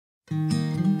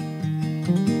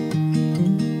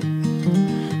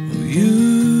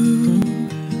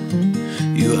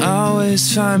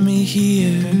always find me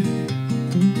here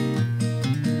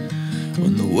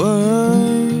when the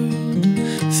world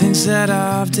thinks that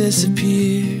I've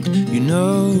disappeared. You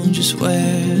know just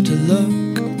where to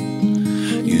look.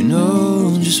 You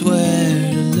know just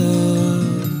where to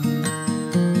look.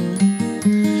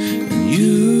 And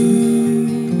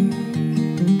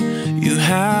you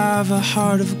have a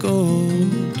heart of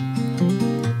gold.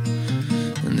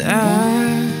 And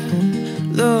I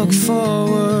look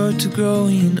forward to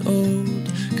growing old,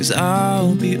 'cause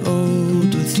I'll be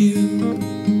old with you.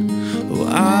 Oh,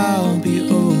 I'll be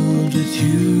old with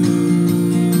you.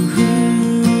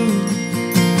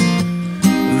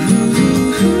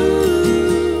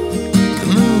 The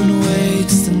moon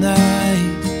awaits the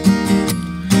night.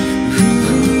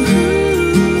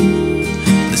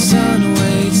 The sun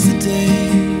awaits the day.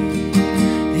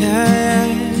 Yeah,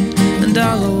 and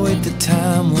I'll await the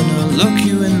time when I'll look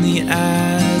you in the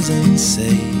eyes and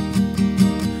say,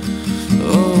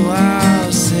 oh,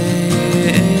 I'll say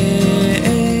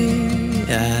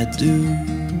I do.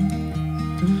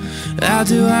 I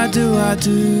do, I do, I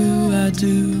do, I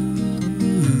do.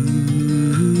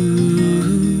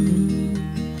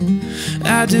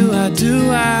 I do, I do,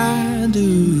 I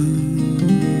do.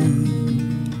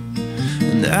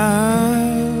 And I'll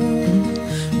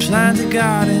plant a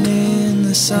garden in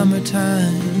the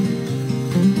summertime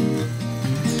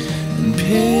and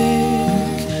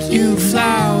pick you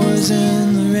flowers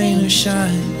in the rain or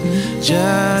shine,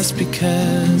 just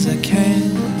because I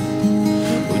can.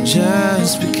 Oh,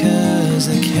 just because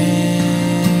I can.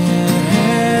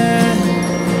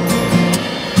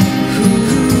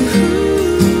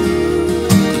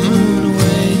 The moon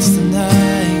awaits the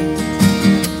night.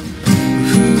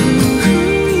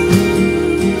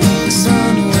 The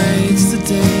sun awaits the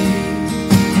day.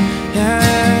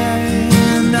 Yeah,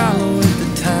 and I'll await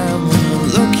the time when I'll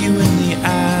look you in the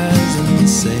eyes and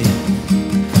say,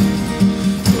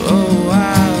 oh,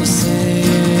 I'll say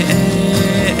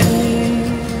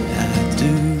I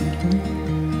do.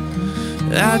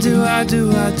 I do, I do,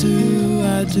 I do,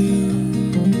 I do.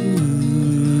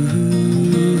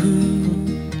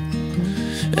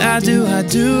 I do, I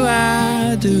do,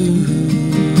 I do.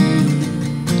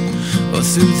 Oh,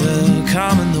 through the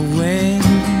calm and the wind,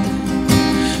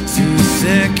 through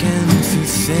thick and through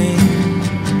thin,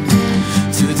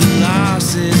 through the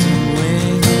losses and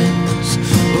wins.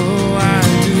 Oh, I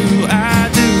do, I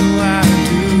do, I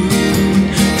do.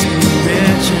 Too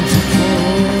rich and too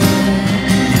poor.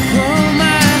 Oh,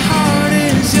 my heart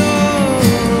is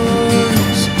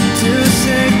yours. Through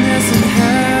sickness and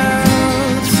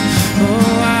health. Oh,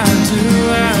 I do,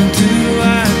 I do,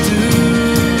 I do.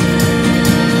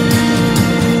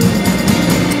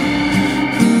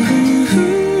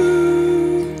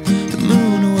 The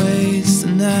moon awaits the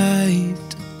night.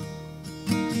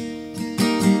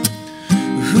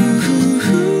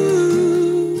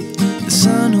 The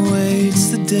sun awaits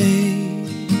the day.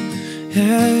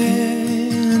 Yeah,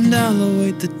 and I'll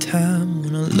await the time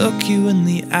when I'll look you in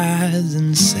the eyes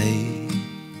and say,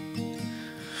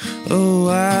 oh,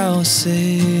 I'll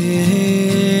say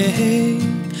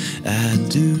I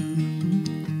do.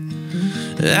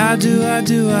 I do, I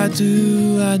do, I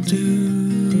do, I do.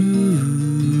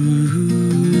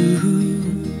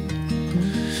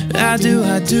 I do,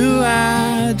 I do,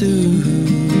 I do.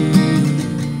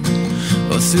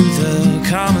 Oh, through the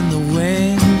calm and the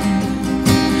wind,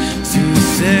 through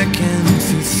thick and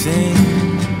through thin,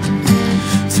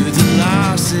 through the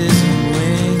losses and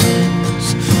wins.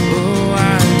 Oh,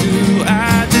 I do,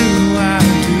 I do, I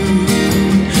do.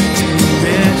 Too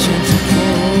rich and too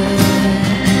poor.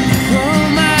 Oh,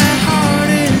 my heart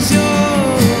is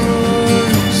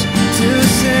yours. Through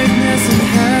sickness and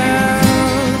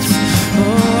health.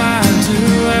 Oh, I do,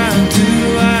 I do,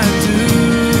 I do.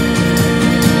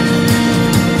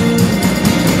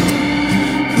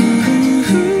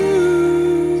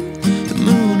 The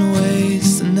moon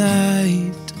awaits the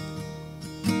night.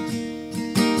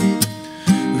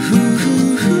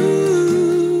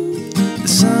 The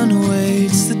sun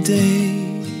awaits the day.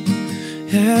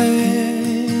 Yeah,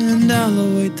 and I'll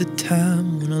await the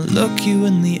time when I'll look you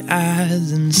in the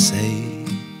eyes and say,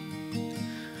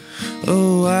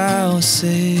 oh, I'll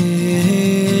say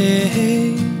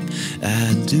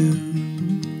I do.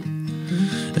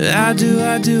 I do,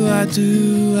 I do, I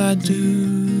do, I do.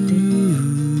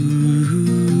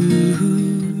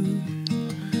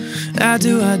 I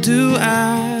do, I do,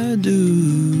 I do.